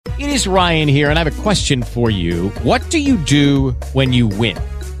It is Ryan here, and I have a question for you. What do you do when you win?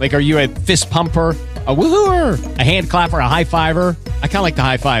 Like, are you a fist pumper, a woohooer, a hand clapper, a high fiver? I kind of like the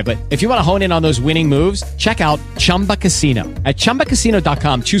high five, but if you want to hone in on those winning moves, check out Chumba Casino. At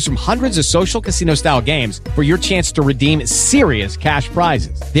ChumbaCasino.com, choose from hundreds of social casino-style games for your chance to redeem serious cash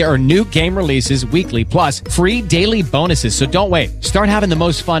prizes. There are new game releases weekly, plus free daily bonuses. So don't wait. Start having the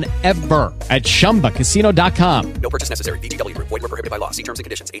most fun ever at ChumbaCasino.com. No purchase necessary. VGW. Void where prohibited by law. See terms and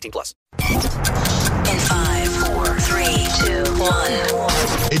conditions. 18+. In 5, 4, 3, 2, 1.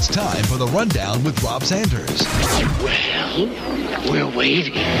 It's time for the Rundown with Rob Sanders. Well, we're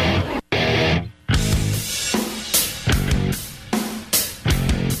waiting.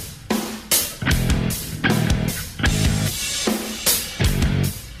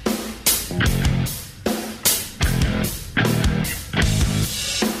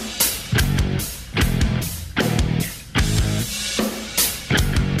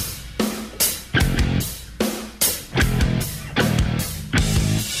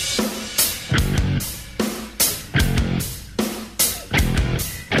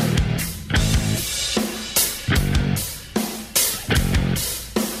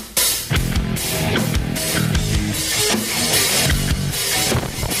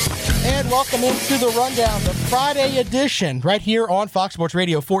 Welcome into the Rundown, the Friday edition, right here on Fox Sports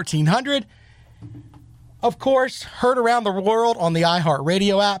Radio 1400. Of course, heard around the world on the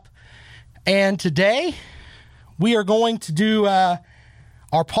iHeartRadio app. And today, we are going to do our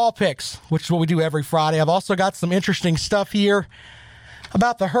Paul Picks, which is what we do every Friday. I've also got some interesting stuff here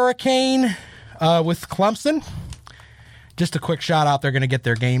about the Hurricane with Clemson. Just a quick shout out, they're going to get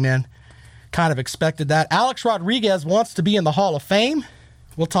their game in. Kind of expected that. Alex Rodriguez wants to be in the Hall of Fame.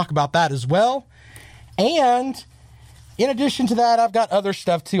 We'll talk about that as well. And in addition to that, I've got other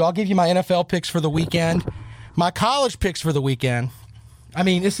stuff too. I'll give you my NFL picks for the weekend, my college picks for the weekend. I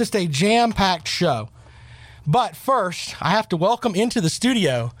mean, it's just a jam-packed show. But first, I have to welcome into the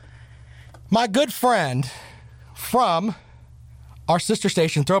studio my good friend from our sister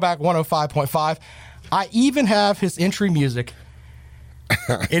station, Throwback 105.5. I even have his entry music.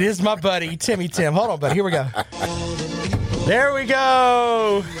 It is my buddy, Timmy Tim. Hold on, buddy. Here we go. There we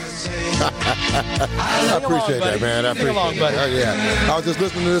go. I appreciate that, man. I appreciate along, buddy. Oh, yeah. I was just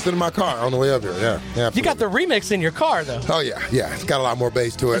listening to this in my car on the way up here. Yeah, absolutely. You got the remix in your car, though. Oh, yeah. It's got a lot more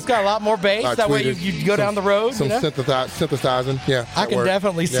bass to it. It's got a lot more bass. That way you go down the road. Some synthesizing. Yeah. I can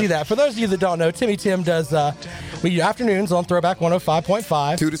definitely see that. For those of you that don't know, Timmy Tim does we do afternoons on Throwback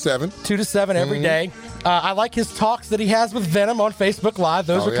 105.5. 2 to 7. 2 to 7 every day. I like his talks that he has with Venom on Facebook Live.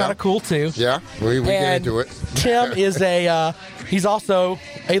 Those are kind of cool, too. Yeah, we get into it. Tim is he's also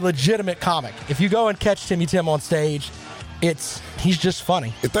a legitimate comic. If you go and catch Timmy Tim on stage, he's just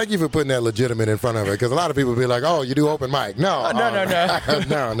funny. Thank you for putting that legitimate in front of it, because a lot of people be like, oh, you do open mic. No. No.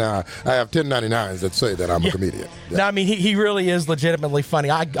 I have 1099s that say that I'm a comedian. Yeah. No, I mean, he really is legitimately funny.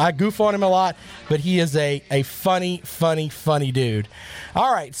 I goof on him a lot, but he is a funny dude.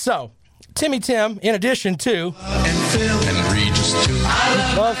 All right, so Timmy Tim, in addition to And Regis, too.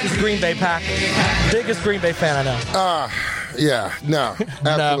 loves his Green Bay Packers. Biggest Green Bay fan I know. Yeah, no,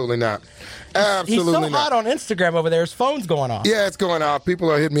 absolutely not. Absolutely He's so hot on Instagram over there. His phone's going off. Yeah, it's going off. People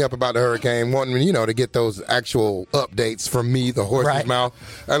are hitting me up about the hurricane, wanting me, to get those actual updates from me, the horse's mouth.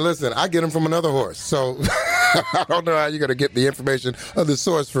 And listen, I get them from another horse, so I don't know how you're going to get the information of the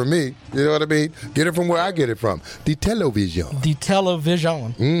source from me. You know what I mean? Get it from where I get it from. The television. The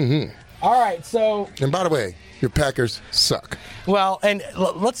television. Mm-hmm. All right, so... And by the way, your Packers suck. Well, and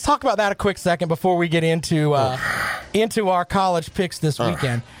let's talk about that a quick second before we get into our college picks this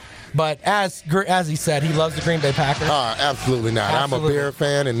weekend. But as he said, he loves the Green Bay Packers. Absolutely not. Absolutely. I'm a Bear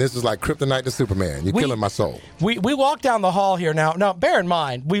fan, and this is like kryptonite to Superman. You're killing my soul. We walk down the hall here now. Now, bear in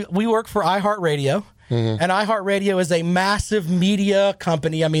mind, we work for iHeartRadio. Mm-hmm. And iHeartRadio is a massive media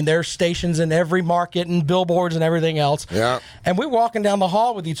company. I mean, there's stations in every market and billboards and everything else. Yeah. And we're walking down the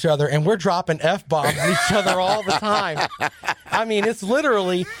hall with each other, and we're dropping F-bombs at each other all the time. I mean, it's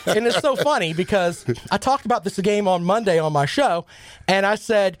literally, and it's so funny because I talked about this game on Monday on my show, and I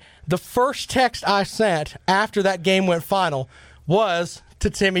said the first text I sent after that game went final was to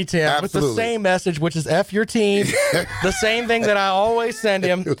Timmy Tim. Absolutely. With the same message, which is F your team, the same thing that I always send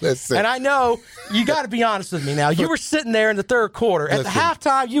him. Listen. And I know, you got to be honest with me now. You were sitting there in the third quarter. At the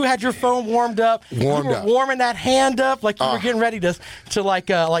halftime, you had your phone warmed up. You were warming that hand up like you were getting ready to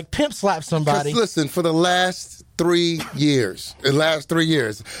like pimp slap somebody. Listen, for the last 3 years,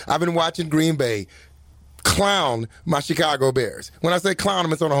 I've been watching Green Bay clown my Chicago Bears. When I say clown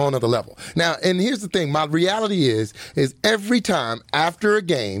them, it's on a whole nother level. Now, and here's the thing. My reality is every time after a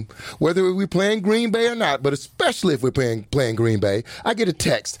game, whether we're playing Green Bay or not, but especially if we're playing Green Bay, I get a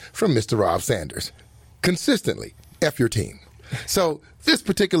text from Mr. Rob Sanders. Consistently, F your team. So this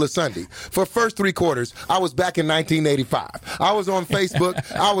particular Sunday, for first 3 quarters, I was back in 1985. I was on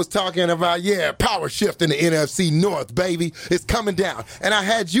Facebook. I was talking about, power shift in the NFC North, baby. It's coming down. And I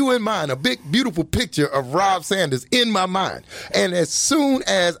had you in mind, a big, beautiful picture of Rob Sanders in my mind. And as soon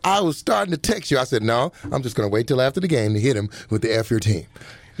as I was starting to text you, I said, no, I'm just going to wait till after the game to hit him with the F your team.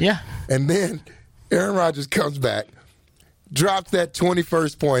 Yeah. And then Aaron Rodgers comes back, drops that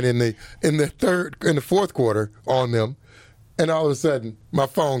 21st point in the fourth quarter on them. And all of a sudden, my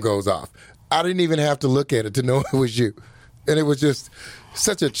phone goes off. I didn't even have to look at it to know it was you. And it was just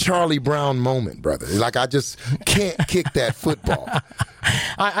such a Charlie Brown moment, brother. Like, I just can't kick that football.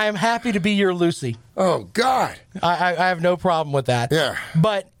 I am happy to be your Lucy. Oh, God. I have no problem with that. Yeah.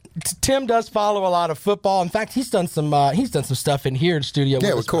 But Tim does follow a lot of football. In fact, he's done some stuff in here in studio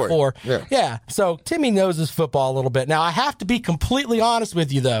with us before. Yeah. So Timmy knows his football a little bit. Now, I have to be completely honest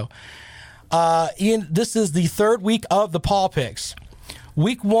with you, though. Ian, this is the 3rd week of the Paul picks.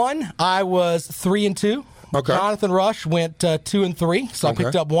 Week 1, I was 3-2. Okay. Jonathan Rush went 2-3, so I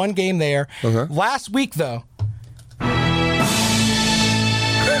picked up 1 game there. Last week, though, I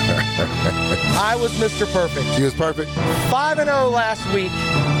was Mr. Perfect. He was perfect. 5-0 last week.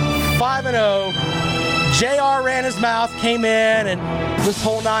 5-0. JR ran his mouth, came in, and this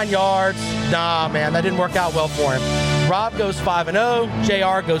whole 9 yards. Nah, man, that didn't work out well for him. Rob goes 5-0.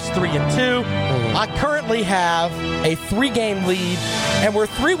 JR goes 3-2. I currently have a 3-game lead, and we're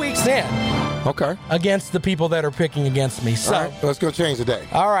 3 weeks in. Okay. Against the people that are picking against me. So all right, let's go change the day.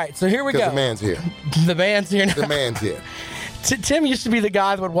 All right, so here we go. The man's here. The man's here now. The man's here. Tim used to be the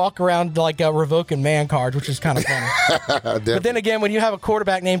guy that would walk around like revoking man cards, which is kind of funny. But then again, when you have a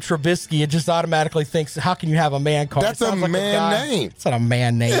quarterback named Trubisky, it just automatically thinks, how can you have a man card? That's a man name. It's not a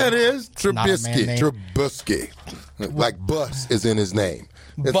man name. Yeah, it is. Trubisky. Trubisky. Like bus is in his name.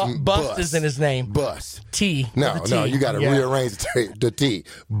 Bust is in his name. Bus. T. No, you got to rearrange the T.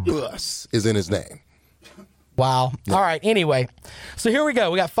 Bus is in his name. Wow. Yeah. All right. Anyway, so here we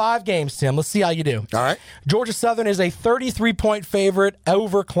go. We got 5 games, Tim. Let's see how you do. All right. Georgia Southern is a 33-point favorite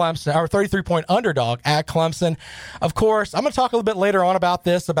over Clemson, or 33-point underdog at Clemson. Of course, I'm going to talk a little bit later on about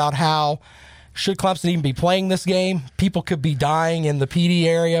this, about how should Clemson even be playing this game? People could be dying in the PD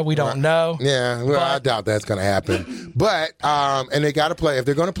area. We don't know. Yeah, well, I doubt that's going to happen. But, and they got to play. If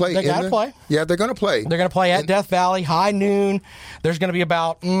they're going to play. They got to play. Yeah, they're going to play. They're going to play at Death Valley, high noon. There's going to be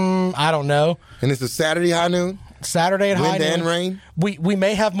about, I don't know. And it's a Saturday high noon? Saturday at high noon. Wind and rain? We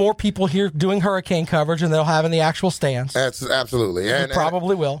may have more people here doing hurricane coverage than they'll have in the actual stands. That's absolutely. And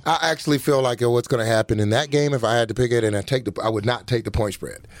probably will. I actually feel like what's going to happen in that game, if I had to pick it, and I would not take the point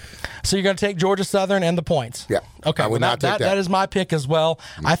spread. So you're going to take Georgia Southern and the points? Yeah. Okay. I would not take that. That is my pick as well.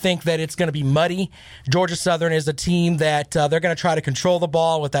 I think that it's going to be muddy. Georgia Southern is a team that they're going to try to control the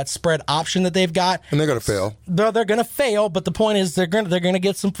ball with that spread option that they've got. And they're going to fail. They're going to fail, but the point is they're going to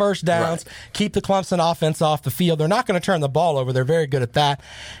get some first downs, keep the Clemson offense off the field. They're not going to turn the ball over. They're very good at that.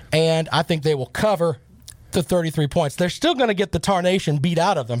 And I think they will cover the 33 points. They're still going to get the tarnation beat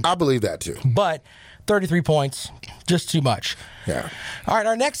out of them. I believe that too. But 33 points, just too much. Yeah. All right,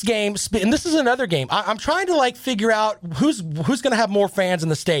 our next game, and this is another game. I'm trying to figure out who's going to have more fans in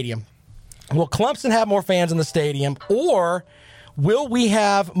the stadium. Will Clemson have more fans in the stadium, or will we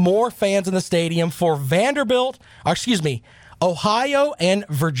have more fans in the stadium for Ohio and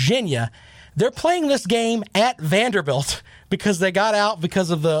Virginia? They're playing this game at Vanderbilt because they got out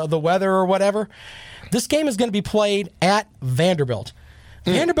because of the weather or whatever. This game is going to be played at Vanderbilt.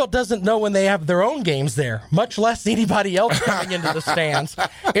 Vanderbilt doesn't know when they have their own games there, much less anybody else coming into the stands.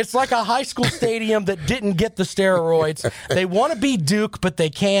 It's like a high school stadium that didn't get the steroids. They want to be Duke, but they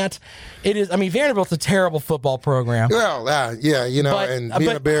can't. Vanderbilt's a terrible football program. Well, and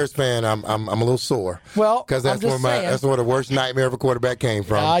being a Bears fan, I'm a little sore. Well, because that's where the worst nightmare of a quarterback came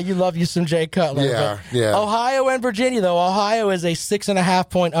from. You love you some Jay Cutler. Yeah. Ohio and Virginia, though. Ohio is a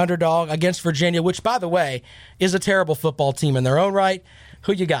 6.5-point underdog against Virginia, which, by the way, is a terrible football team in their own right.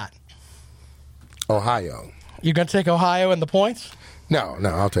 Who you got? Ohio. You're going to take Ohio and the points? No,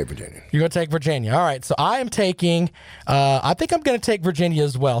 I'll take Virginia. You're going to take Virginia. All right, so I am taking, I think I'm going to take Virginia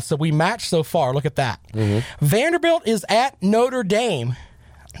as well. So we match so far. Look at that. Mm-hmm. Vanderbilt is at Notre Dame.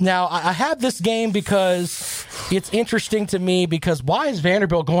 Now, I have this game because it's interesting to me because why is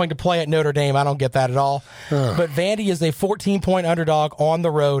Vanderbilt going to play at Notre Dame? I don't get that at all. But Vandy is a 14-point underdog on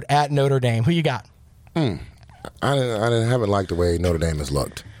the road at Notre Dame. Who you got? I haven't liked the way Notre Dame has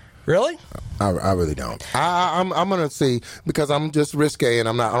looked. Really? I really don't. I'm going to see, because I'm just risque and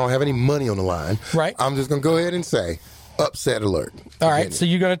I don't have any money on the line. Right. I'm just going to go ahead and say upset alert. All right, so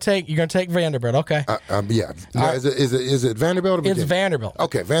you're gonna take Vanderbilt, okay? Yeah. Now, is it Vanderbilt or Virginia? It's Vanderbilt.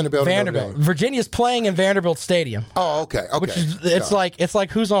 Okay, Vanderbilt. Virginia's playing in Vanderbilt Stadium. Oh, okay. Which is it's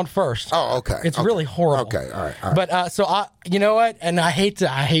like who's on first. Oh, okay. It's really horrible. Okay, all right. But so you know what? And I hate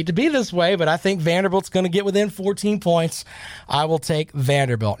to be this way, but I think Vanderbilt's going to get within 14 points. I will take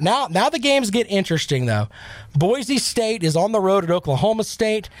Vanderbilt. Now the games get interesting though. Boise State is on the road at Oklahoma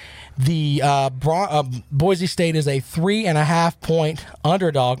State. The Boise State is a 3.5-point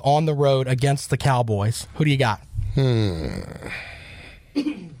underdog on the road against the Cowboys. Who do you got? Yeah.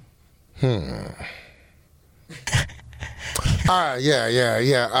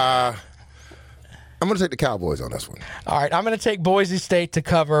 I'm going to take the Cowboys on this one. All right, I'm going to take Boise State to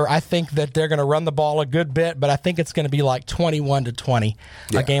cover. I think that they're going to run the ball a good bit, but I think it's going to be like 21-20,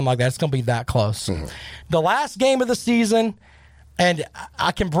 a game like that. It's going to be that close. Mm-hmm. The last game of the season, and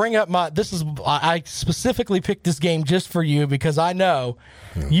I can bring up I specifically picked this game just for you because I know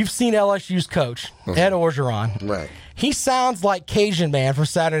you've seen LSU's coach, Ed Orgeron. Right. He sounds like Cajun Man from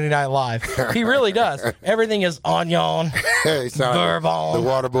Saturday Night Live. He really does. Everything is onion, bourbon. The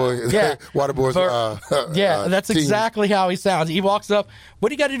water boy. Yeah. Water boy's that's team. Exactly how he sounds. He walks up, what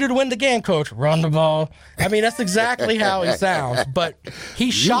do you got to do to win the game, coach? Run the ball. I mean, that's exactly how he sounds. But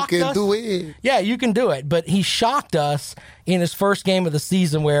he shocked us. You can do it. Yeah, you can do it. But he shocked us in his first game of the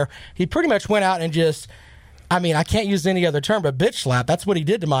season where he pretty much went out and just, I mean, I can't use any other term, but bitch slap. That's what he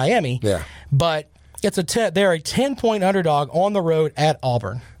did to Miami. Yeah. But they're a 10-point underdog on the road at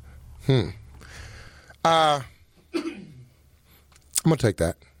Auburn. I'm going to take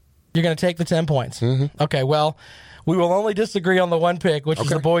that. You're going to take the 10 points? Mm-hmm. Okay, well, we will only disagree on the one pick, which is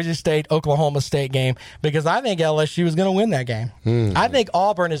the Boise State-Oklahoma State game, because I think LSU is going to win that game. I think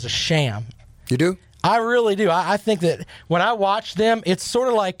Auburn is a sham. You do? I really do. I think that when I watch them, it's sort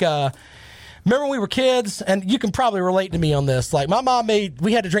of like... remember when we were kids, and you can probably relate to me on this. Like my mom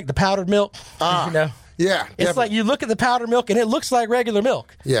we had to drink the powdered milk. You know, yeah. It's like you look at the powdered milk, and it looks like regular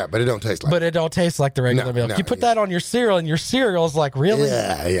milk. Yeah, but it don't taste like. But it don't taste like the regular milk. You put that on your cereal, and your cereal is like really.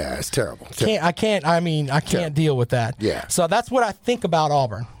 Yeah, it's terrible. I can't deal with that. Yeah. So that's what I think about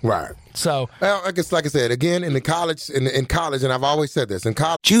Auburn. Right. So, well, I guess, like I said, again, in college, and I've always said this, in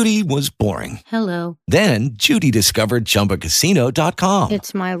college. Judy was boring. Hello. Then Judy discovered ChumbaCasino.com.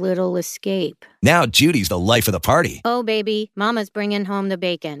 It's my little escape. Now Judy's the life of the party. Oh, baby, mama's bringing home the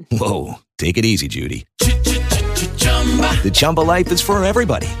bacon. Whoa, take it easy, Judy. The Chumba life is for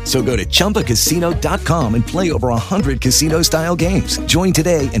everybody. So go to ChumbaCasino.com and play over 100 casino-style games. Join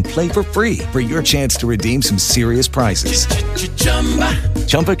today and play for free for your chance to redeem some serious prizes.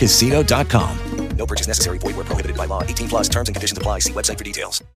 ChumbaCasino.com. No purchase necessary. Void where prohibited by law. 18 plus terms and conditions apply. See website for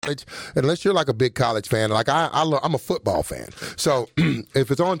details. Unless you're like a big college fan, like I'm a football fan. So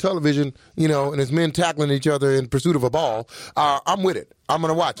if it's on television, and it's men tackling each other in pursuit of a ball, I'm with it. I'm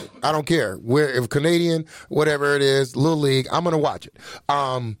going to watch it. I don't care. If Canadian, whatever it is, Little League, I'm going to watch it.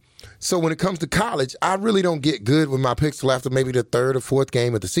 So when it comes to college, I really don't get good with my picks till after maybe the third or fourth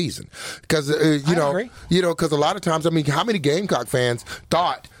game of the season. Because, because a lot of times, how many Gamecock fans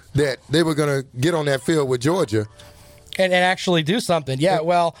thought that they were going to get on that field with Georgia and actually do something? Yeah,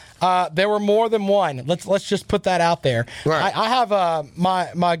 well, there were more than one. Let's just put that out there. Right. I have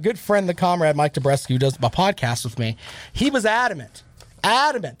my good friend, the comrade Mike Dobreski, who does my podcast with me. He was adamant.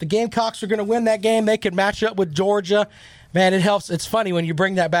 The Gamecocks are going to win that game. They could match up with Georgia. Man, it helps. It's funny when you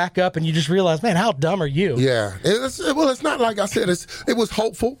bring that back up and you just realize, man, how dumb are you? Yeah. It's not like I said. It was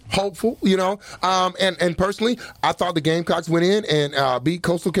hopeful, and personally, I thought the Gamecocks went in and beat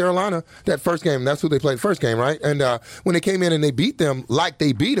Coastal Carolina that first game. That's who they played first game, right? And when they came in and they beat them like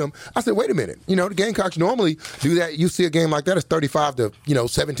they beat them, I said, wait a minute. The Gamecocks normally do that. You see a game like that, it's 35-17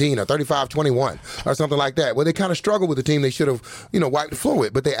 or 35-21 or something like that, where they kind of struggle with the team they should have, wiped the floor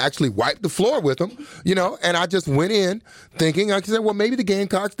with. But they actually wiped the floor with them, and I just went in thinking, like I said, well, maybe the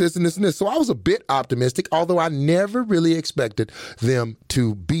Gamecocks this and this and this. So I was a bit optimistic, although I never really expected them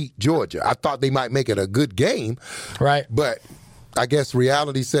to beat Georgia. I thought they might make it a good game. Right. But I guess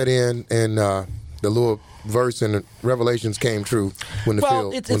reality set in, and the little verse and Revelations came true when the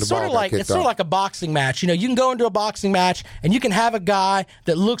ball got kicked off. It's sort of like a boxing match. You can go into a boxing match and you can have a guy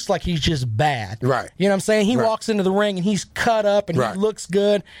that looks like he's just bad. Right. You know what I'm saying? He walks into the ring and he's cut up and right. he looks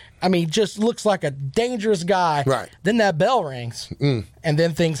good. Just looks like a dangerous guy. Right. Then that bell rings, and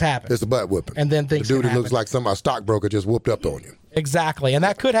then things happen. It's a butt whooping. And then things happen. The dude who looks like a stockbroker just whooped up on you. Exactly, and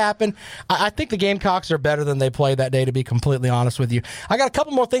that could happen. I think the Gamecocks are better than they played that day, to be completely honest with you. I got a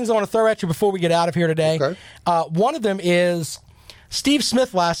couple more things I want to throw at you before we get out of here today. Okay. One of them is Steve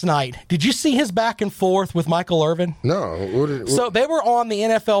Smith last night, did you see his back and forth with Michael Irvin? No. So they were on the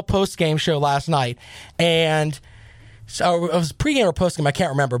NFL postgame show last night, and so it was pregame or postgame, I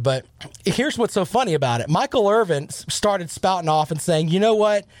can't remember, but here's what's so funny about it. Michael Irvin started spouting off and saying, you know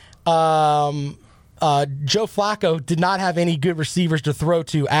what, Joe Flacco did not have any good receivers to throw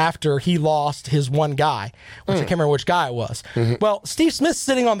to after he lost his one guy, which I can't remember which guy it was. Mm-hmm. Well, Steve Smith's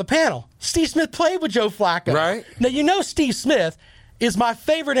sitting on the panel. Steve Smith played with Joe Flacco. Right. Now, you know Steve Smith is my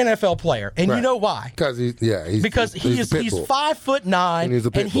favorite NFL player, and you know why? Because he's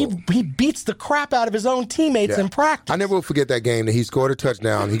 5'9", and he beats the crap out of his own teammates in practice. I never will forget that game that he scored a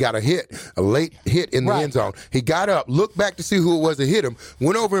touchdown. He got a late hit in the end zone. He got up, looked back to see who it was that hit him,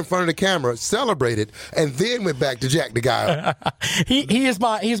 went over in front of the camera, celebrated, and then went back to jack the guy up. He's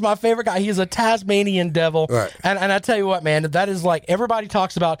my favorite guy. He is a Tasmanian devil, right. And I tell you what, man, that is like everybody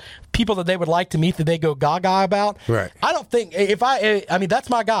talks about people that they would like to meet that they go gaga about. Right. I don't think I mean, that's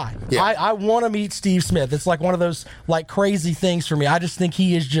my guy. Yeah. I want to meet Steve Smith. It's like one of those like crazy things for me. I just think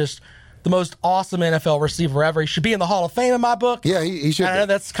he is just the most awesome NFL receiver ever. He should be in the Hall of Fame in my book. Yeah, he should. I know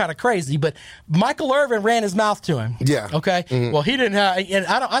that's kind of crazy, but Michael Irvin ran his mouth to him. Yeah. Okay. Mm-hmm. Well, he didn't have, and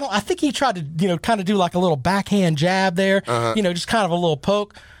I think he tried to kind of do like a little backhand jab there. Just kind of a little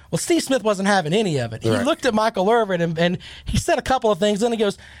poke. Well, Steve Smith wasn't having any of it. He looked at Michael Irvin and he said a couple of things. Then he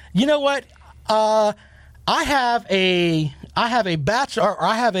goes, you know what? I have a bachelor, or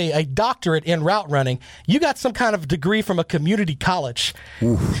I have a doctorate in route running. You got some kind of degree from a community college.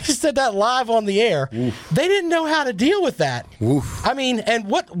 Oof. He said that live on the air. Oof. They didn't know how to deal with that. Oof. I mean, and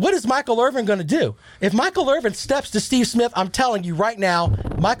what is Michael Irvin going to do? If Michael Irvin steps to Steve Smith, I'm telling you right now,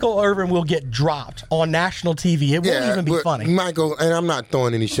 Michael Irvin will get dropped on national TV. It won't even be funny. Michael, and I'm not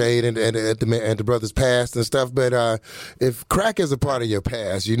throwing any shade at the brother's past and stuff, but if crack is a part of your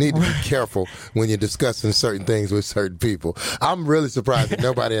past, you need to be careful when you're discussing certain things with certain people. I'm really surprised that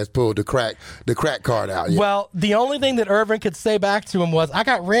nobody has pulled the crack card out yet. Well, the only thing that Irvin could say back to him was, "I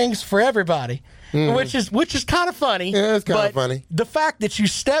got rings for everybody," which is kind of funny. Yeah, it's kind of funny. The fact that you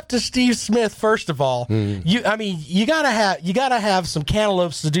step to Steve Smith first of all, you gotta have some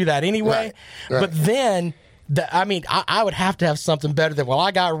cantaloupes to do that anyway. Right. But then. I would have to have something better than,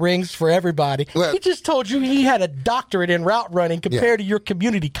 I got rings for everybody. Well, he just told you he had a doctorate in route running compared to your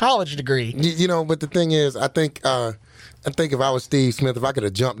community college degree. But the thing is, I think if I was Steve Smith, if I could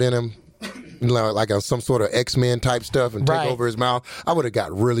have jumped in him, like some sort of X-Men type stuff and take over his mouth, I would have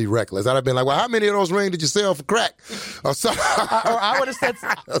got really reckless. I'd have been like, well, how many of those rings did you sell for crack? Or I would have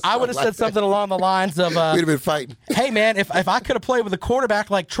said something along the lines of, we'd have been fighting. Hey, man, if I could have played with a quarterback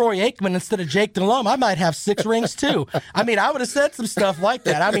like Troy Aikman instead of Jake Delhomme, I might have 6 rings too. I mean, I would have said some stuff like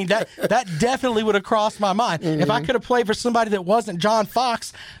that. I mean, that definitely would have crossed my mind. Mm-hmm. If I could have played for somebody that wasn't John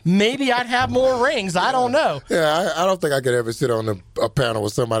Fox, maybe I'd have more rings. I don't know. Yeah, I don't think I could ever sit on a panel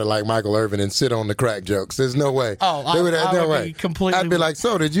with somebody like Michael Irvin and sit on the crack jokes. There's no way. Oh, I would be completely. I'd be like,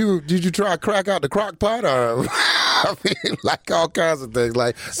 so did you try crack out the crock pot, or I mean, like all kinds of things.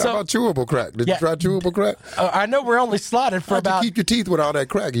 Like, how about chewable crack? Did you try chewable crack? I know we're only slotted for about. Keep your teeth with all that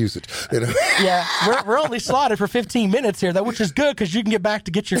crack usage. Yeah, we're only slotted for 15 minutes here, which is good because you can get back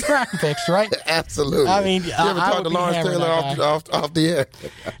to get your crack fixed, right? Absolutely. I mean, you ever talked to Lawrence Taylor off the air?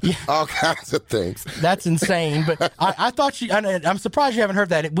 Yeah. All kinds of things. That's insane. But I thought I'm surprised you haven't heard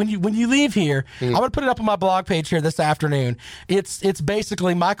that. When you leave here, I'm going to put it up on my blog page here this afternoon. It's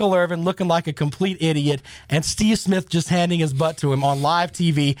basically Michael Irvin looking like a complete idiot and Steve Smith just handing his butt to him on live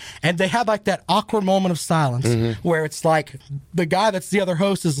TV. And they had like that awkward moment of silence where it's like the guy that's the other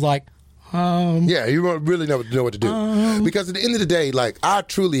host is like, yeah, you won't really know what to do. Because at the end of the day, like, I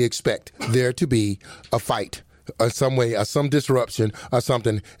truly expect there to be a fight. Some disruption or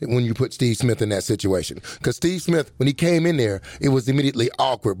something when you put Steve Smith in that situation. Because Steve Smith, when he came in there, it was immediately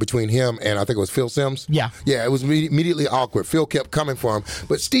awkward between him and I think it was Phil Simms. Yeah, it was immediately awkward. Phil kept coming for him,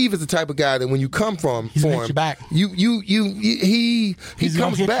 but Steve is the type of guy that when you come for him, he comes back,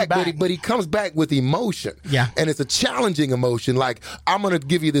 but he comes back with emotion. Yeah, and it's a challenging emotion. Like, I'm gonna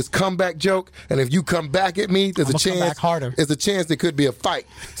give you this comeback joke, and if you come back at me, there's a chance. There's a chance there could be a fight.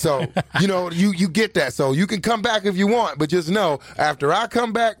 So you get that. So you can come back if you want, but just know after I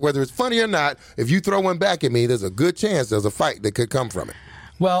come back, whether it's funny or not, if you throw one back at me, there's a good chance there's a fight that could come from it.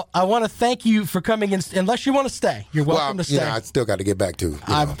 Well, I want to thank you for coming in. Unless you want to stay, you're welcome to stay. I still got to get back to.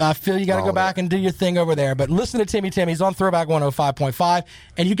 I feel you got to go back and do your thing over there. But listen to Timmy. He's on Throwback 105.5.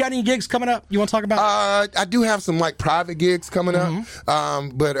 And you got any gigs coming up you want to talk about? I do have some like private gigs coming up.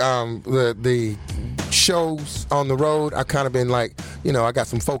 But the shows on the road. I kind of been like, I got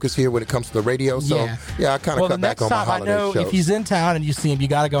some focus here when it comes to the radio. So, I kind of cut back on my holiday shows. I know if he's in town and you see him, you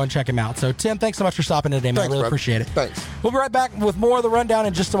got to go and check him out. So, Tim, thanks so much for stopping today, man. Thanks, I really brother. appreciate it. Thanks. We'll be right back with more of the Rundown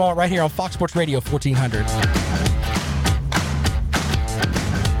in just a moment right here on Fox Sports Radio 1400.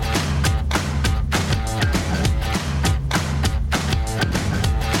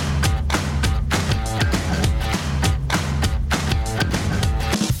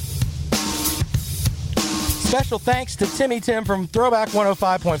 Special thanks to Timmy Tim from Throwback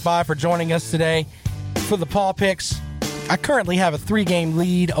 105.5 for joining us today for the Paul Picks. I currently have a 3-game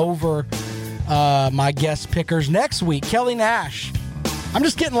lead over my guest pickers. Next week, Kelly Nash. I'm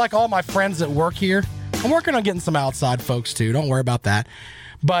just getting like all my friends at work here. I'm working on getting some outside folks too. Don't worry about that.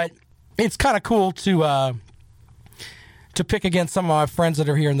 But it's kind of cool to pick against some of my friends that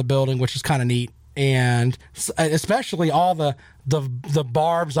are here in the building, which is kind of neat. And especially all the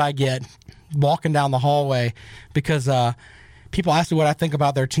barbs I get walking down the hallway because people ask me what I think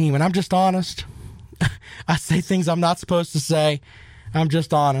about their team, and I'm just honest. I say things I'm not supposed to say. I'm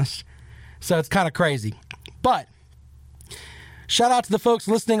just honest. So it's kind of crazy. But shout out to the folks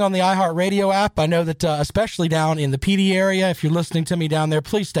listening on the iHeartRadio app. I know that especially down in the PD area, if you're listening to me down there,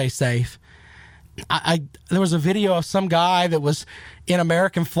 please stay safe. There was a video of some guy that was in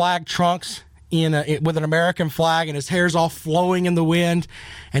American flag trunks with an American flag, and his hair's all flowing in the wind,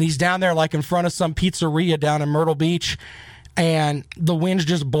 and he's down there like in front of some pizzeria down in Myrtle Beach, and the wind's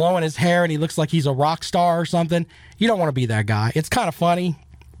just blowing his hair, and he looks like he's a rock star or something. You don't want to be that guy. It's kind of funny,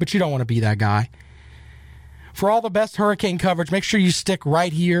 but you don't want to be that guy. For all the best hurricane coverage, make sure you stick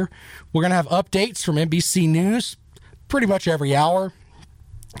right here. We're going to have updates from NBC News pretty much every hour.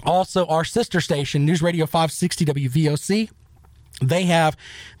 Also, our sister station, News Radio 560 WVOC. They have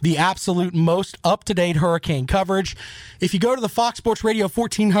the absolute most up-to-date hurricane coverage. If you go to the Fox Sports Radio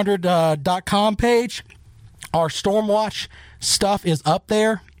 1400.com page, our Stormwatch stuff is up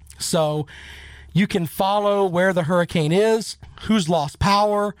there. So you can follow where the hurricane is, who's lost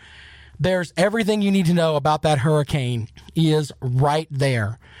power. There's everything you need to know about that hurricane is right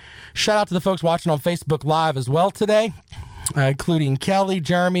there. Shout out to the folks watching on Facebook Live as well today, including Kelly,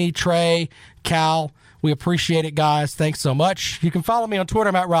 Jeremy, Trey, Cal. We appreciate it, guys. Thanks so much. You can follow me on Twitter.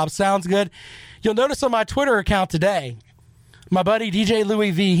 I'm at Rob Sounds Good. You'll notice on my Twitter account today, my buddy DJ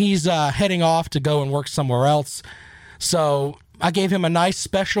Louis V, he's heading off to go and work somewhere else. So I gave him a nice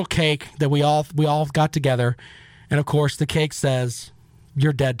special cake that we all got together. And, of course, the cake says,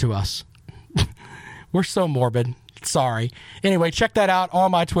 "You're dead to us." We're so morbid. Sorry. Anyway, check that out on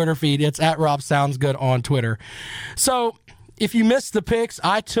my Twitter feed. It's at Rob Sounds Good on Twitter. So if you missed the picks,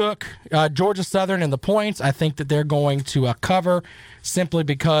 I took Georgia Southern and the points. I think that they're going to cover simply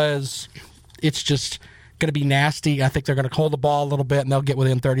because it's just going to be nasty. I think they're going to hold the ball a little bit, and they'll get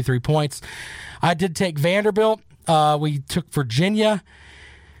within 33 points. I did take Vanderbilt. We took Virginia.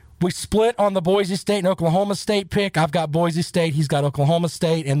 We split on the Boise State and Oklahoma State pick. I've got Boise State. He's got Oklahoma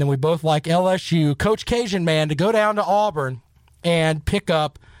State. And then we both like LSU, Coach Cajun Man, to go down to Auburn and pick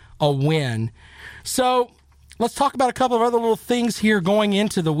up a win. So let's talk about a couple of other little things here going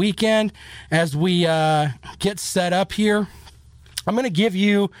into the weekend as we get set up here. I'm going to give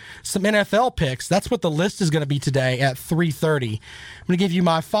you some NFL picks. That's what the list is going to be today at 3:30. I'm going to give you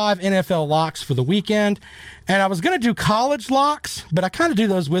my 5 NFL locks for the weekend. And I was going to do college locks, but I kind of do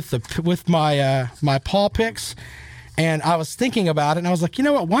those with my Paul picks. And I was thinking about it, and I was like, you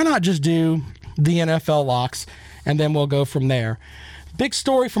know what? Why not just do the NFL locks, and then we'll go from there. Big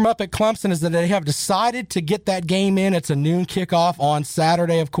story from up at Clemson is that they have decided to get that game in. It's a noon kickoff on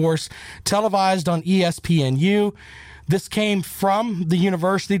Saturday, of course, televised on ESPNU. This came from the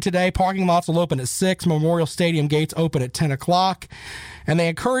university today. Parking lots will open at 6. Memorial Stadium gates open at 10 o'clock. And they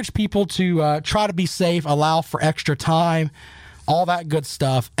encourage people to try to be safe, allow for extra time, all that good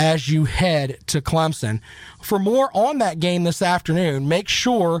stuff as you head to Clemson. For more on that game this afternoon, make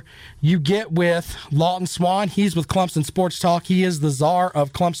sure you get with Lawton Swan. He's with Clemson Sports Talk. He is the czar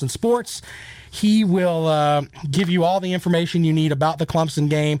of Clemson Sports. He will give you all the information you need about the Clemson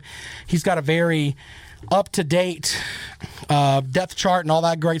game. He's got a very up-to-date depth chart and all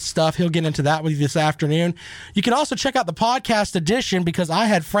that great stuff. He'll get into that with you this afternoon. You can also check out the podcast edition because I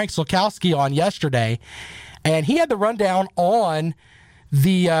had Frank Solkowski on yesterday, and he had the rundown on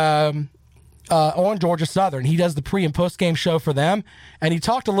the on Georgia Southern. He does the pre- and post-game show for them, and he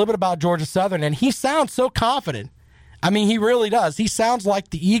talked a little bit about Georgia Southern, and he sounds so confident. I mean, he really does. He sounds like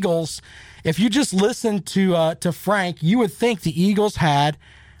the Eagles. If you just listen to Frank, you would think the Eagles had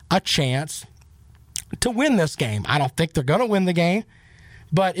a chance to win this game. I don't think they're going to win the game,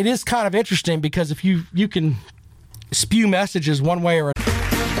 but it is kind of interesting because if you can spew messages one way or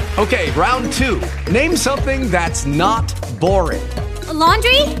another. Okay, round 2. Name something that's not boring. A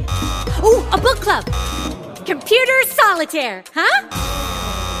laundry? Ooh, a book club. Computer solitaire, huh?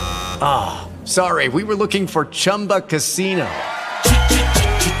 Ah, sorry, we were looking for Chumba Casino.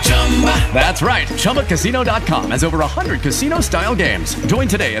 That's right, ChumbaCasino.com has over 100 casino-style games. Join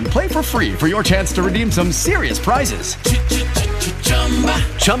today and play for free for your chance to redeem some serious prizes.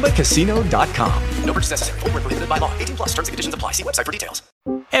 ChumbaCasino.com. No purchase necessary. Void where prohibited by law. 18+ terms and conditions apply. See website for details.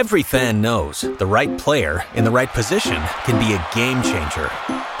 Every fan knows the right player in the right position can be a game changer.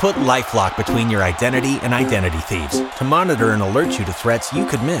 Put LifeLock between your identity and identity thieves to monitor and alert you to threats you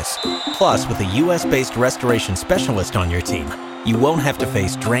could miss. Plus, with a U.S.-based restoration specialist on your team, you won't have to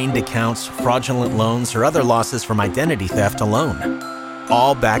face drained accounts, fraudulent loans, or other losses from identity theft alone.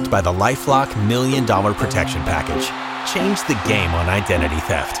 All backed by the LifeLock $1 Million Protection Package. Change the game on identity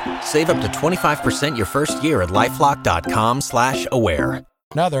theft. Save up to 25% your first year at LifeLock.com/aware.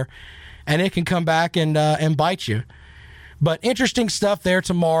 Another, and it can come back and bite you. But interesting stuff there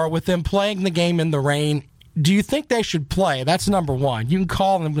tomorrow with them playing the game in the rain. Do you think they should play? That's number one. You can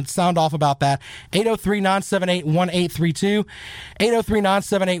call them and sound off about that. 803-978-1832.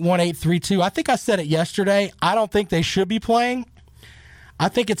 803-978-1832. I think I said it yesterday. I don't think they should be playing. I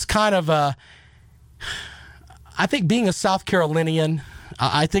think it's kind of a... I think being a South Carolinian,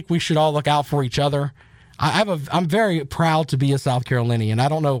 I think we should all look out for each other. I'm very proud to be a South Carolinian. I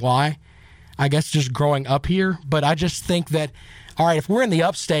don't know why. I guess just growing up here. But I just think that, all right, if we're in the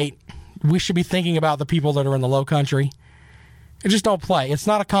upstate, we should be thinking about the people that are in the low country. And just don't play. It's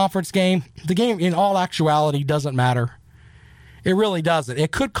not a conference game. The game, in all actuality, doesn't matter. It really doesn't.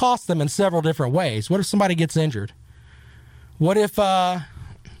 It could cost them in several different ways. What if somebody gets injured? What if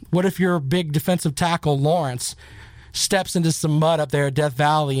your big defensive tackle, Lawrence, steps into some mud up there at Death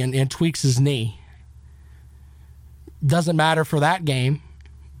Valley and tweaks his knee? Doesn't matter for that game,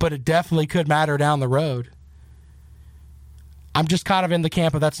 but it definitely could matter down the road. I'm just kind of in the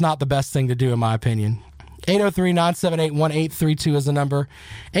camp of that's not the best thing to do, in my opinion. 803-978-1832 is the number.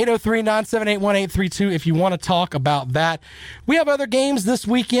 803-978-1832 if you want to talk about that. We have other games this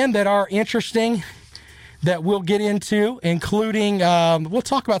weekend that are interesting that we'll get into, including, we'll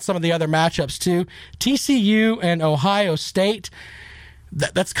talk about some of the other matchups too. TCU and Ohio State.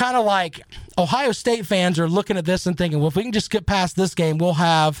 That's kind of like Ohio State fans are looking at this and thinking, well, if we can just get past this game, we'll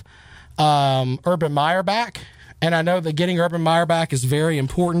have Urban Meyer back. And I know that getting Urban Meyer back is very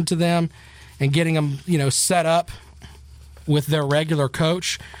important to them and getting them, set up with their regular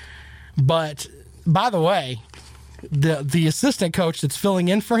coach. But, by the way, the assistant coach that's filling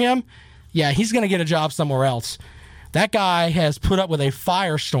in for him, yeah, he's going to get a job somewhere else. That guy has put up with a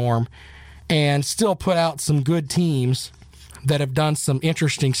firestorm and still put out some good teams that have done some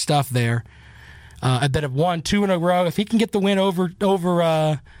interesting stuff there, that have won 2 in a row. If he can get the win over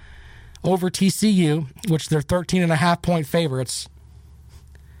TCU, which they're 13.5-point favorites,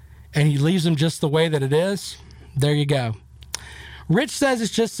 and he leaves them just the way that it is, there you go. Rich says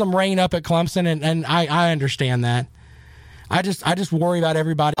it's just some rain up at Clemson, and I understand that. I just worry about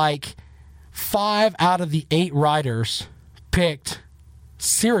everybody. Like, 5 out of the 8 writers picked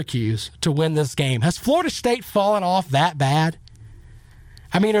Syracuse to win this game. Has Florida State fallen off that bad?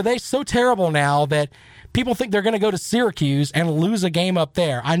 I mean, are they so terrible now that people think they're going to go to Syracuse and lose a game up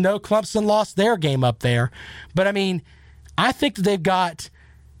there? I know Clemson lost their game up there, but I mean, I think that they've got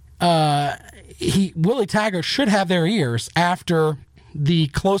Willie Taggart should have their ears after the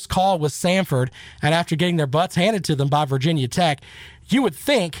close call with Samford and after getting their butts handed to them by Virginia Tech. You would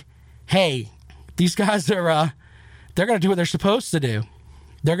think, hey, these guys are they're going to do what they're supposed to do.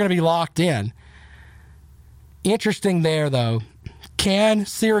 They're going to be locked in. Interesting there, though. Can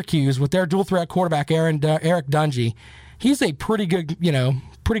Syracuse, with their dual threat quarterback Eric Dungey, he's a pretty good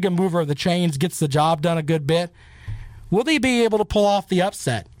mover of the chains, gets the job done a good bit. Will they be able to pull off the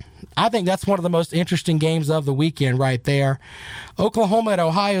upset? I think that's one of the most interesting games of the weekend right there. Oklahoma at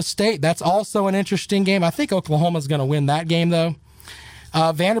Ohio State, that's also an interesting game. I think Oklahoma's going to win that game, though.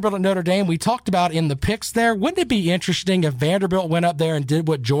 Vanderbilt at Notre Dame, we talked about in the picks there. Wouldn't it be interesting if Vanderbilt went up there and did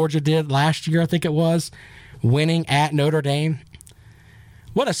what Georgia did last year, I think it was, winning at Notre Dame?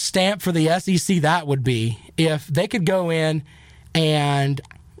 What a stamp for the SEC that would be if they could go in and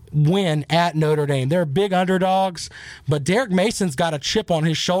win at Notre Dame. They're big underdogs, but Derek Mason's got a chip on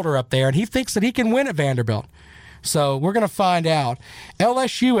his shoulder up there, and he thinks that he can win at Vanderbilt. So we're going to find out.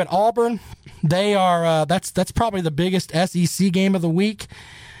 LSU at Auburn, they are that's probably the biggest SEC game of the week.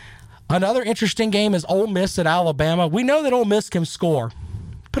 Another interesting game is Ole Miss at Alabama. We know that Ole Miss can score.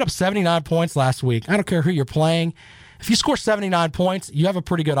 Put up 79 points last week. I don't care who you're playing. If you score 79 points, you have a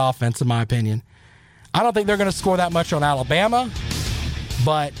pretty good offense, in my opinion. I don't think they're going to score that much on Alabama,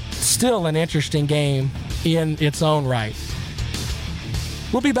 but still an interesting game in its own right.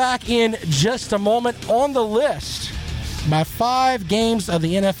 We'll be back in just a moment. On the list, my 5 games of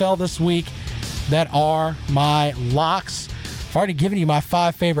the NFL this week that are my locks. I've already given you my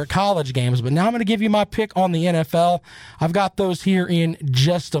 5 favorite college games, but now I'm going to give you my pick on the NFL. I've got those here in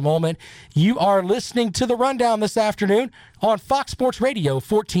just a moment. You are listening to The Rundown this afternoon on Fox Sports Radio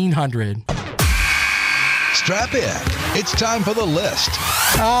 1400. Strap in. It's time for the list.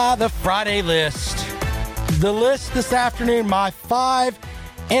 The Friday list. The list this afternoon, my 5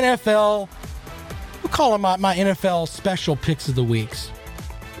 NFL, we'll call them my NFL special picks of the weeks.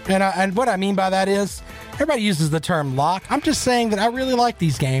 And what I mean by that is, everybody uses the term lock. I'm just saying that I really like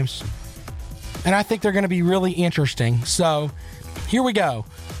these games. And I think they're going to be really interesting. So, here we go.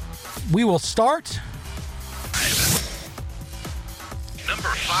 We will start. Number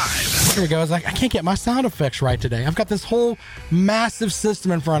 5. Here we go. I was like, I can't get my sound effects right today. I've got this whole massive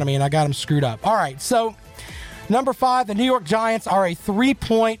system in front of me, and I got them screwed up. All right, so number 5, the New York Giants are a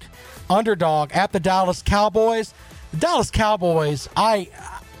 3-point underdog at the Dallas Cowboys. The Dallas Cowboys,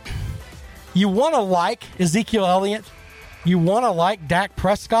 you want to like Ezekiel Elliott. You want to like Dak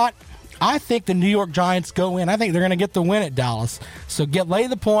Prescott. I think the New York Giants go in. I think they're going to get the win at Dallas. So lay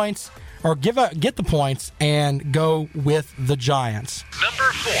the points, or get the points and go with the Giants.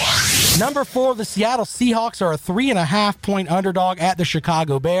 Number 4, the Seattle Seahawks are a 3.5-point underdog at the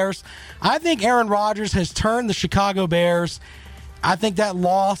Chicago Bears. I think Aaron Rodgers has turned the Chicago Bears. I think that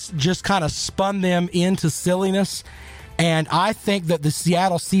loss just kind of spun them into silliness. And I think that the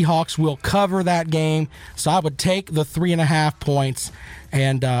Seattle Seahawks will cover that game. So I would take the 3.5 points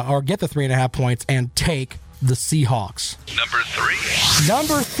or get the 3.5 points and take the Seahawks.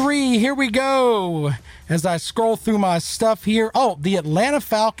 Number 3, here we go. As I scroll through my stuff here. Oh, the Atlanta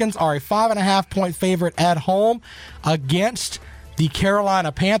Falcons are a 5.5-point favorite at home against the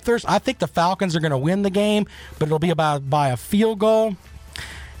Carolina Panthers. I think the Falcons are going to win the game, but it'll be by a field goal.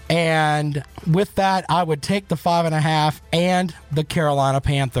 And with that, I would take the 5.5 and the Carolina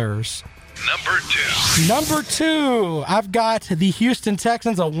Panthers. Number 2, I've got the Houston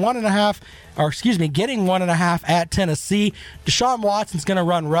Texans getting 1.5 at Tennessee. Deshaun Watson's going to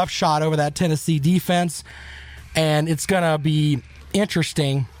run roughshod over that Tennessee defense, and it's going to be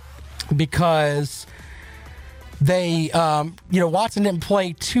interesting because Watson didn't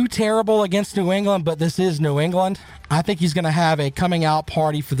play too terrible against New England, but this is New England. I think he's going to have a coming out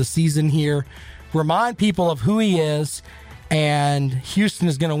party for the season here, remind people of who he is, and Houston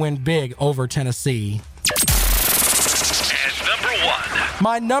is going to win big over Tennessee. And number 1.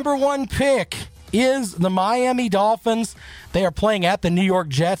 My number 1 pick is the Miami Dolphins. They are playing at the New York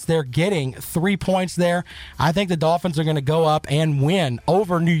Jets. They're getting 3 points there. I think the Dolphins are going to go up and win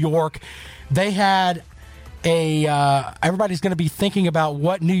over New York. They had everybody's going to be thinking about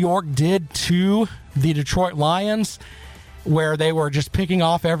what New York did to the Detroit Lions, where they were just picking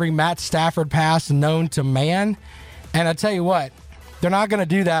off every Matt Stafford pass known to man. And I tell you what, they're not going to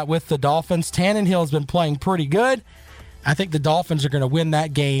do that with the Dolphins. Tannehill has been playing pretty good. I think the Dolphins are going to win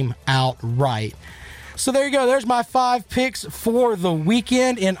that game outright. So there you go. There's my 5 picks for the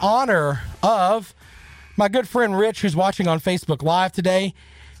weekend in honor of my good friend Rich, who's watching on Facebook Live today.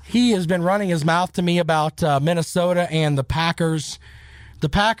 He has been running his mouth to me about Minnesota and the Packers. The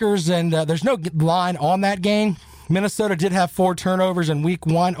Packers, and there's no line on that game. Minnesota did have 4 turnovers in week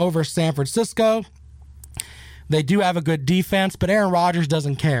 1 over San Francisco. They do have a good defense, but Aaron Rodgers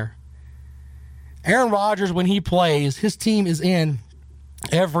doesn't care. Aaron Rodgers, when he plays, his team is in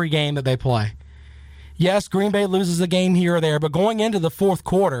every game that they play. Yes, Green Bay loses a game here or there, but going into the fourth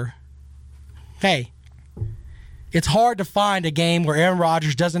quarter, hey, it's hard to find a game where Aaron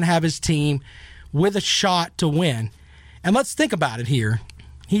Rodgers doesn't have his team with a shot to win. And let's think about it here.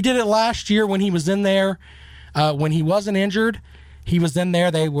 He did it last year when he was in there, when he wasn't injured. He was in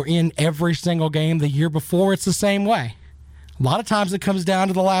there. They were in every single game. The year before, it's the same way. A lot of times it comes down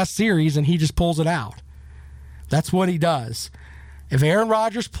to the last series, and he just pulls it out. That's what he does. If Aaron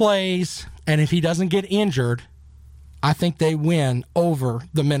Rodgers plays, and if he doesn't get injured, I think they win over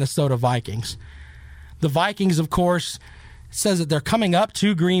the Minnesota Vikings. The Vikings, of course, says that they're coming up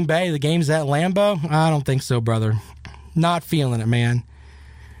to Green Bay. The game's at Lambeau. I don't think so, brother. Not feeling it, man.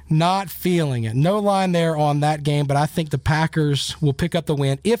 Not feeling it. No line there on that game, but I think the Packers will pick up the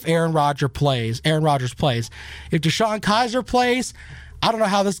win if Aaron Rodgers plays. If DeShone Kizer plays, I don't know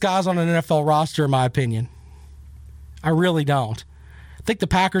how this guy's on an NFL roster, in my opinion. I really don't. I think the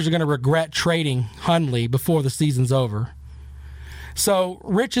Packers are going to regret trading Hundley before the season's over. So,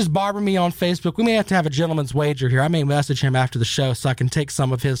 Rich is barbering me on Facebook. We may have to have a gentleman's wager here. I may message him after the show so I can take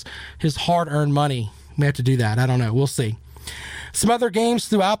some of his hard-earned money. We may have to do that. I don't know. We'll see. Some other games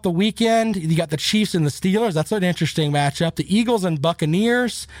throughout the weekend. You got the Chiefs and the Steelers. That's an interesting matchup. The Eagles and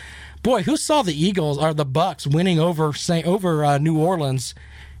Buccaneers. Boy, who saw the Eagles or the Bucs winning over New Orleans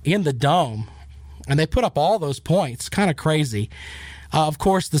in the Dome? And they put up all those points. Kind of crazy. Of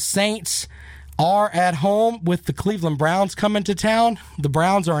course, the Saints are at home with the Cleveland Browns coming to town. The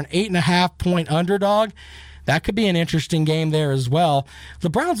Browns are an 8.5-point underdog. That could be an interesting game there as well. The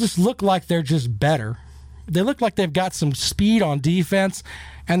Browns just look like they're just better. They look like they've got some speed on defense,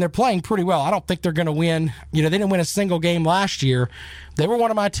 and they're playing pretty well. I don't think they're going to win. They didn't win a single game last year. They were one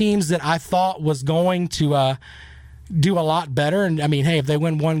of my teams that I thought was going to do a lot better. And, hey, if they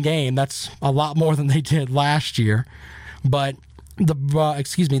win one game, that's a lot more than they did last year. But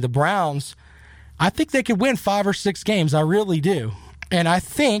the Browns, I think they could win 5 or 6 games. I really do. And I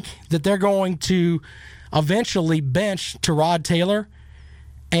think that they're going to eventually bench Tyrod Taylor.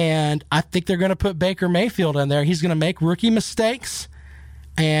 And I think they're going to put Baker Mayfield in there. He's going to make rookie mistakes.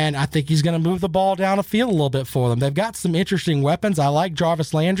 And I think he's going to move the ball down the field a little bit for them. They've got some interesting weapons. I like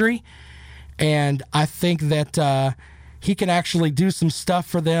Jarvis Landry. And I think that he can actually do some stuff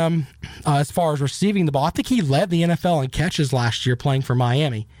for them as far as receiving the ball. I think he led the NFL in catches last year playing for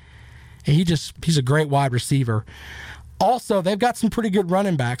Miami. And he's a great wide receiver. Also, they've got some pretty good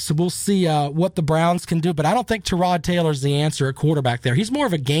running backs, so we'll see what the Browns can do. But I don't think Tyrod Taylor's the answer at quarterback there. He's more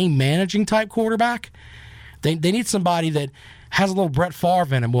of a game-managing type quarterback. They need somebody that has a little Brett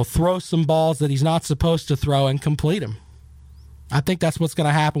Favre in him, will throw some balls that he's not supposed to throw and complete them. I think that's what's going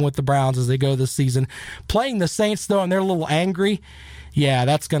to happen with the Browns as they go this season. Playing the Saints, though, and they're a little angry, yeah,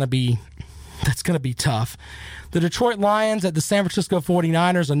 that's going to be tough. The Detroit Lions at the San Francisco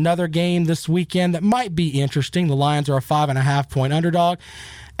 49ers, another game this weekend that might be interesting. The Lions are a 5.5-point underdog.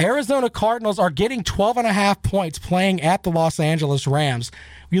 Arizona Cardinals are getting 12.5 points playing at the Los Angeles Rams.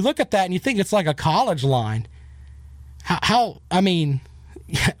 You look at that and you think it's like a college line.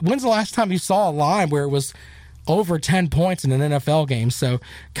 When's the last time you saw a line where it was over 10 points in an NFL game? So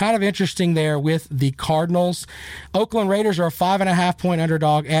kind of interesting there with the Cardinals. Oakland Raiders are a 5.5-point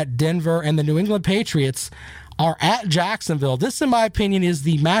underdog at Denver, and the New England Patriots are at Jacksonville. This, in my opinion, is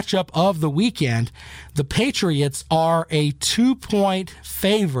the matchup of the weekend. The Patriots are a 2-point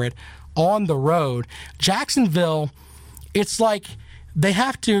favorite on the road. Jacksonville, it's like they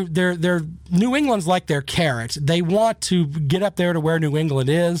have to, they're New England's like their carrot. They want to get up there to where New England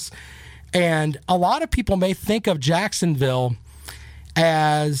is. And a lot of people may think of Jacksonville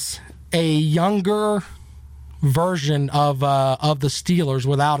as a younger version of the Steelers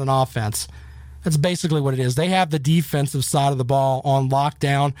without an offense. That's basically what it is. They have the defensive side of the ball on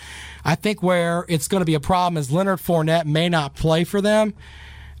lockdown. I think where it's going to be a problem is Leonard Fournette may not play for them.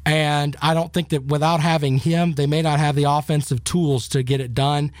 And I don't think that without having him, they may not have the offensive tools to get it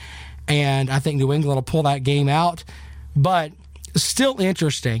done. And I think New England will pull that game out. But still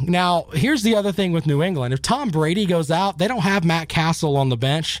interesting. Now, here's the other thing with New England. If Tom Brady goes out, they don't have Matt Castle on the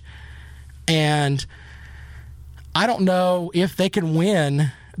bench. And I don't know if they can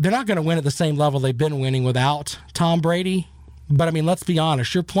win. They're not going to win at the same level they've been winning without Tom Brady. But, let's be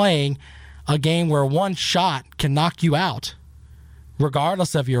honest. You're playing a game where one shot can knock you out,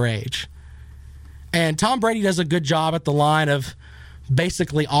 regardless of your age. And Tom Brady does a good job at the line of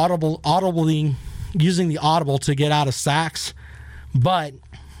basically audibly using the audible to get out of sacks. But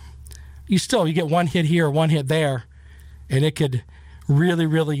you get one hit here, one hit there, and it could really,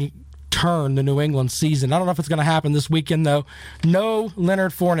 really turn the New England season. I don't know if it's going to happen this weekend, though. No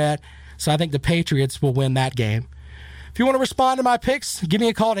Leonard Fournette, so I think the Patriots will win that game. If you want to respond to my picks, give me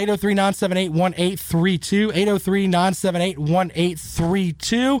a call at 803-978-1832,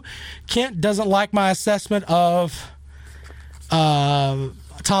 803-978-1832. Kent doesn't like my assessment of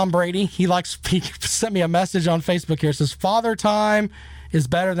Tom Brady. He sent me a message on Facebook here. It says, Father Time is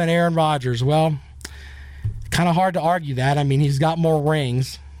better than Aaron Rodgers. Well, kind of hard to argue that. He's got more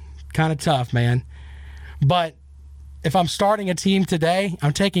rings. Kind of tough, man. But if I'm starting a team today,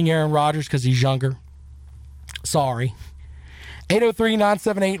 I'm taking Aaron Rodgers because he's younger. Sorry.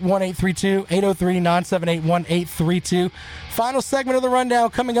 803-978-1832, 803-978-1832. Final segment of the rundown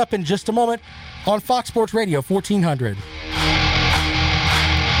coming up in just a moment on Fox Sports Radio 1400.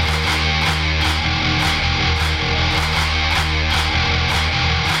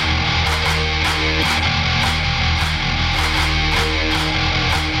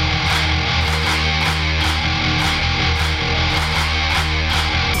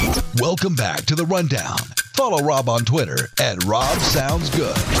 Welcome back to The Rundown. Follow Rob on Twitter at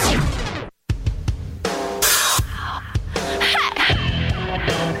RobSoundsGood.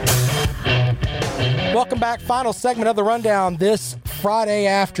 Welcome back. Final segment of The Rundown this Friday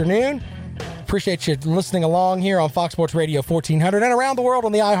afternoon. Appreciate you listening along here on Fox Sports Radio 1400 and around the world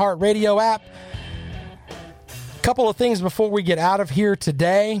on the iHeartRadio app. Couple of things before we get out of here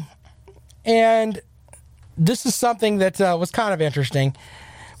today. And this is something that was kind of interesting.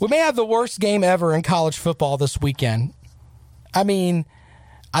 We may have the worst game ever in college football this weekend. I mean,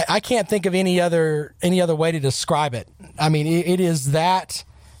 I can't think of any other way to describe it. I mean, it is that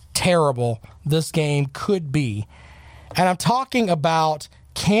terrible this game could be. And I'm talking about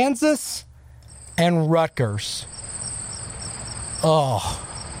Kansas and Rutgers. Oh,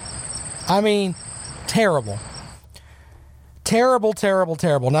 I mean, terrible. Terrible, terrible,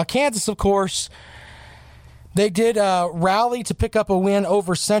 terrible. Now, Kansas, of course, they did rally to pick up a win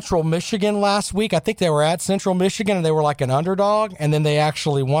over Central Michigan last week. I think they were at Central Michigan, and they were like an underdog, and then they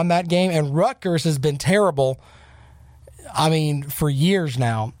actually won that game. And Rutgers has been terrible, I mean, for years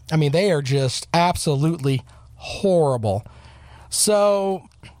now. I mean, they are just absolutely horrible. So,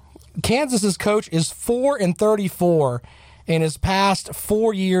 Kansas's coach is 4-34 in his past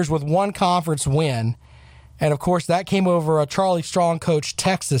 4 years with one conference win. And, of course, that came over a Charlie Strong coach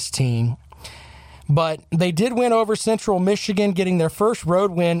Texas team. But they did win over Central Michigan, getting their first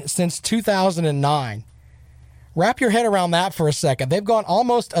road win since 2009. Wrap your head around that for a second. They've gone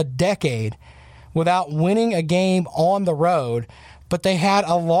almost a decade without winning a game on the road, but they had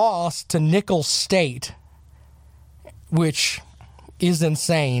a loss to Nicholls State, which is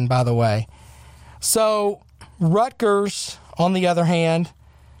insane, by the way. So Rutgers, on the other hand,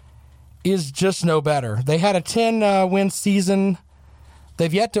 is just no better. They had a 10-win season.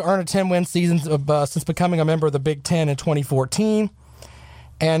 They've yet to earn a 10-win season since becoming a member of the Big Ten in 2014.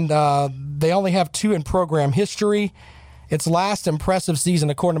 And they only have 2 in program history. Its last impressive season,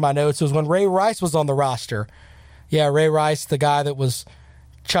 according to my notes, was when Ray Rice was on the roster. Yeah, Ray Rice, the guy that was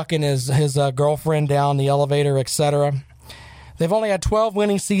chucking his girlfriend down the elevator, etc. They've only had 12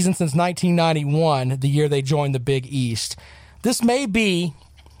 winning seasons since 1991, the year they joined the Big East. This may be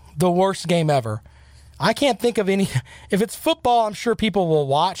the worst game ever. I can't think of any. If it's football, I'm sure people will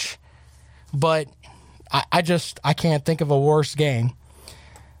watch, but I can't think of a worse game.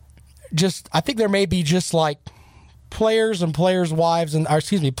 I think there may be just like players and players' wives,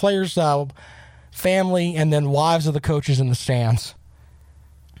 players' family, and then wives of the coaches in the stands.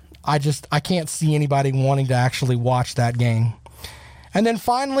 I can't see anybody wanting to actually watch that game. And then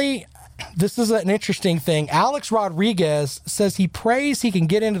finally, this is an interesting thing. Alex Rodriguez says he prays he can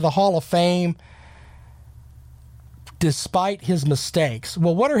get into the Hall of Fame despite his mistakes.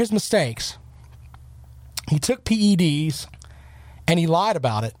 Well, what are his mistakes? He took PEDs and he lied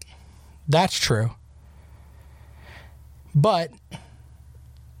about it. That's true. But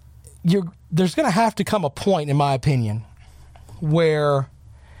there's going to have to come a point, in my opinion, where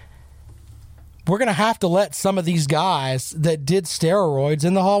we're going to have to let some of these guys that did steroids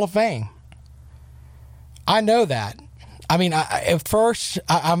in the Hall of Fame. I know that. I mean, at first,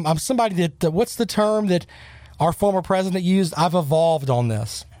 I'm somebody that, what's the term that our former president used? I've evolved on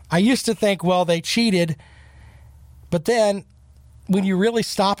this. I used to think, well, they cheated. But then, when you really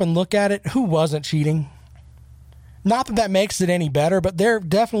stop and look at it, who wasn't cheating? Not that makes it any better, but there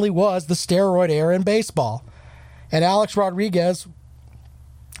definitely was the steroid era in baseball. And Alex Rodriguez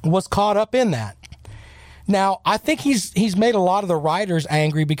was caught up in that. Now, I think he's made a lot of the writers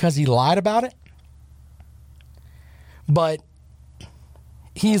angry because he lied about it. But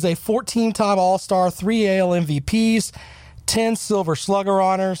he's a 14-time All-Star, 3 AL MVPs, 10 Silver Slugger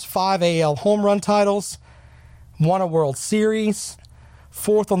honors, 5 AL home run titles, won a World Series,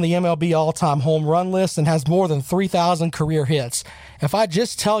 4th on the MLB all-time home run list, and has more than 3,000 career hits. If I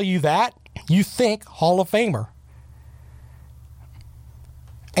just tell you that, you think Hall of Famer.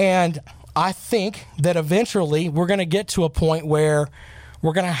 And I think that eventually we're going to get to a point where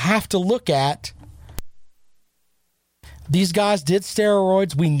we're going to have to look at these guys did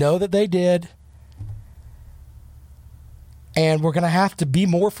steroids. We know that they did. And we're going to have to be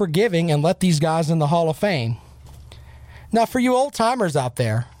more forgiving and let these guys in the Hall of Fame. Now, for you old-timers out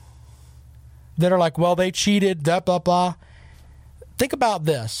there that are like, well, they cheated, blah, blah, blah. Think about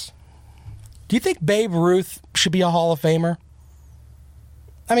this. Do you think Babe Ruth should be a Hall of Famer?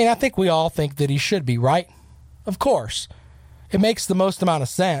 I mean, I think we all think that he should be, right? Of course. It makes the most amount of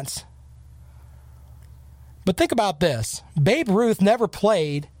sense. But think about this. Babe Ruth never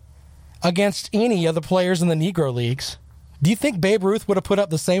played against any of the players in the Negro Leagues. Do you think Babe Ruth would have put up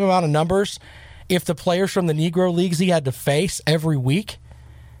the same amount of numbers if the players from the Negro Leagues he had to face every week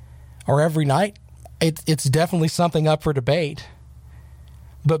or every night? It's definitely something up for debate.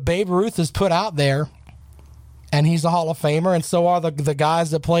 But Babe Ruth is put out there, and he's a Hall of Famer, and so are the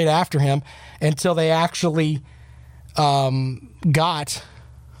guys that played after him until they actually got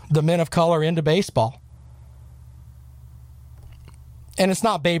the men of color into baseball. And it's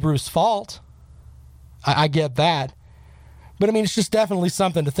not Babe Ruth's fault. I get that. But, I mean, it's just definitely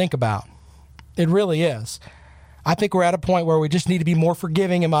something to think about. It really is. I think we're at a point where we just need to be more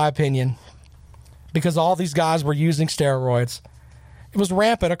forgiving, in my opinion, because all these guys were using steroids. It was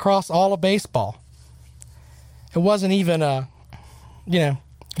rampant across all of baseball. It wasn't even a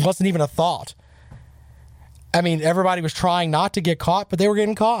thought. I mean, everybody was trying not to get caught, but they were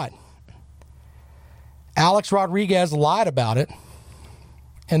getting caught. Alex Rodriguez lied about it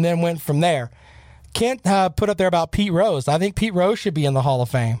and then went from there. Kent put up there about Pete Rose. I think Pete Rose should be in the Hall of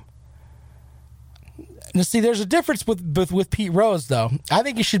Fame. Now, see, there's a difference with Pete Rose, though. I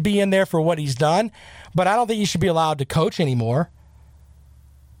think he should be in there for what he's done, but I don't think he should be allowed to coach anymore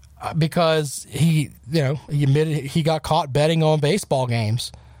because he admitted he got caught betting on baseball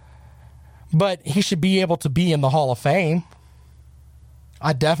games. But he should be able to be in the Hall of Fame.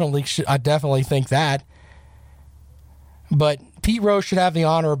 I definitely think that. But Pete Rose should have the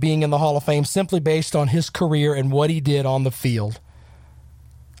honor of being in the Hall of Fame simply based on his career and what he did on the field.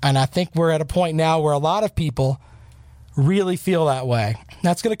 And I think we're at a point now where a lot of people really feel that way.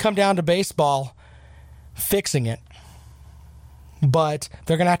 That's going to come down to baseball fixing it. But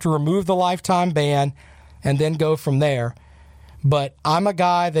they're going to have to remove the lifetime ban and then go from there. But I'm a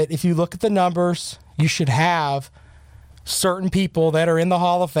guy that if you look at the numbers, you should have certain people that are in the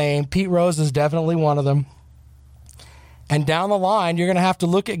Hall of Fame. Pete Rose is definitely one of them. And down the line, you're going to have to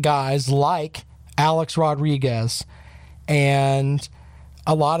look at guys like Alex Rodriguez and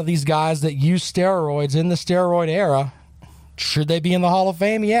a lot of these guys that use steroids in the steroid era. Should they be in the Hall of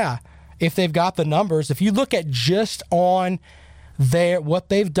Fame? Yeah. If they've got the numbers. If you look at just on what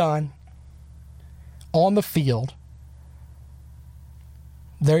they've done on the field,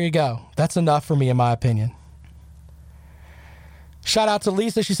 there you go. That's enough for me, in my opinion. Shout out to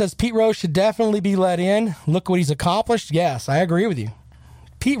Lisa. She says, Pete Rose should definitely be let in. Look what he's accomplished. Yes, I agree with you.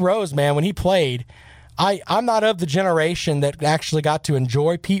 Pete Rose, man, when he played, I'm not of the generation that actually got to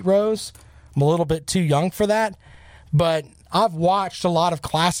enjoy Pete Rose. I'm a little bit too young for that. But I've watched a lot of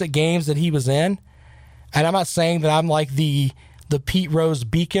classic games that he was in. And I'm not saying that I'm like the Pete Rose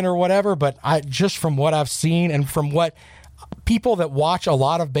beacon or whatever, but just from what I've seen and from what people that watch a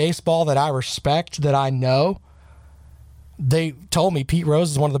lot of baseball that I respect, that I know, they told me Pete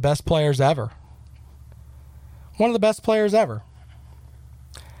Rose is one of the best players ever. One of the best players ever.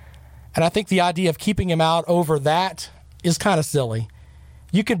 And I think the idea of keeping him out over that is kind of silly.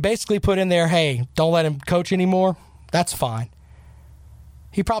 You can basically put in there, hey, don't let him coach anymore. That's fine.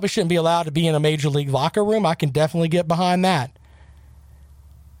 He probably shouldn't be allowed to be in a major league locker room. I can definitely get behind that.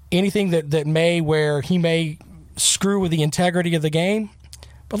 Anything where he may screw with the integrity of the game,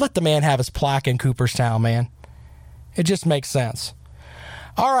 but let the man have his plaque in Cooperstown, man. It just makes sense.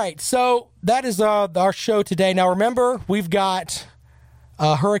 All right, so that is our show today. Now, remember, we've got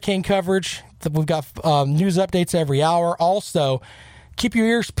hurricane coverage. We've got news updates every hour. Also, keep your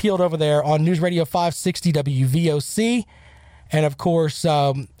ears peeled over there on News Radio 560 WVOC. And, of course,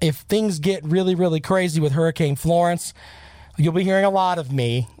 if things get really, really crazy with Hurricane Florence, you'll be hearing a lot of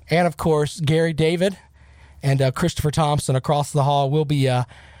me. And, of course, Gary David and Christopher Thompson across the hall will be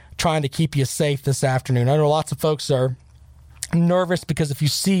trying to keep you safe this afternoon. I know lots of folks are nervous because if you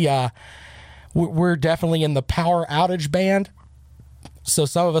see, we're definitely in the power outage band. So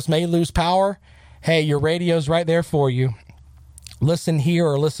some of us may lose power. Hey, your radio's right there for you. Listen here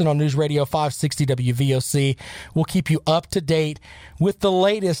or listen on News Radio 560 WVOC. We'll keep you up to date with the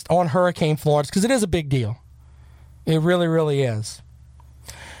latest on Hurricane Florence because it is a big deal. It really, really is.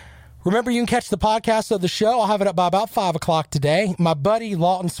 Remember, you can catch the podcast of the show. I'll have it up by about 5 o'clock today. My buddy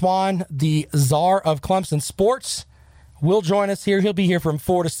Lawton Swan, the czar of Clemson sports, will join us here. He'll be here from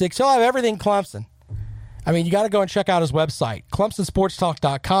 4 to 6. He'll have everything Clemson. I mean, you got to go and check out his website,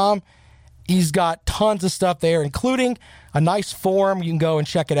 ClemsonSportsTalk.com. He's got tons of stuff there, including a nice forum. You can go and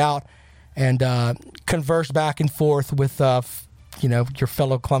check it out and converse back and forth with, your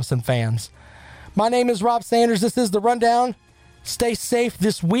fellow Clemson fans. My name is Rob Sanders. This is The Rundown. Stay safe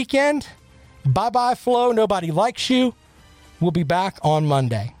this weekend. Bye-bye, Flo. Nobody likes you. We'll be back on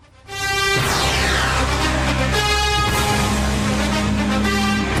Monday.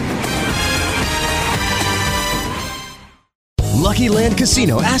 Lucky Land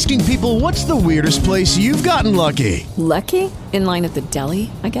Casino, asking people, what's the weirdest place you've gotten lucky? Lucky? In line at the deli,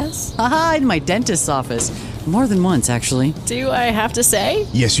 I guess? Aha, in my dentist's office. More than once, actually. Do I have to say?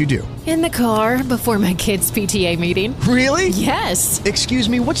 Yes, you do. In the car before my kids' PTA meeting. Really? Yes. Excuse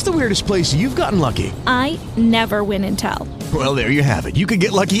me, what's the weirdest place you've gotten lucky? I never win and tell. Well, there you have it. You can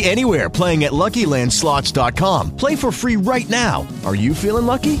get lucky anywhere, playing at LuckyLandSlots.com. Play for free right now. Are you feeling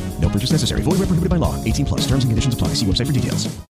lucky? No purchase necessary. Void where prohibited by law. 18+. Terms and conditions apply. See website for details.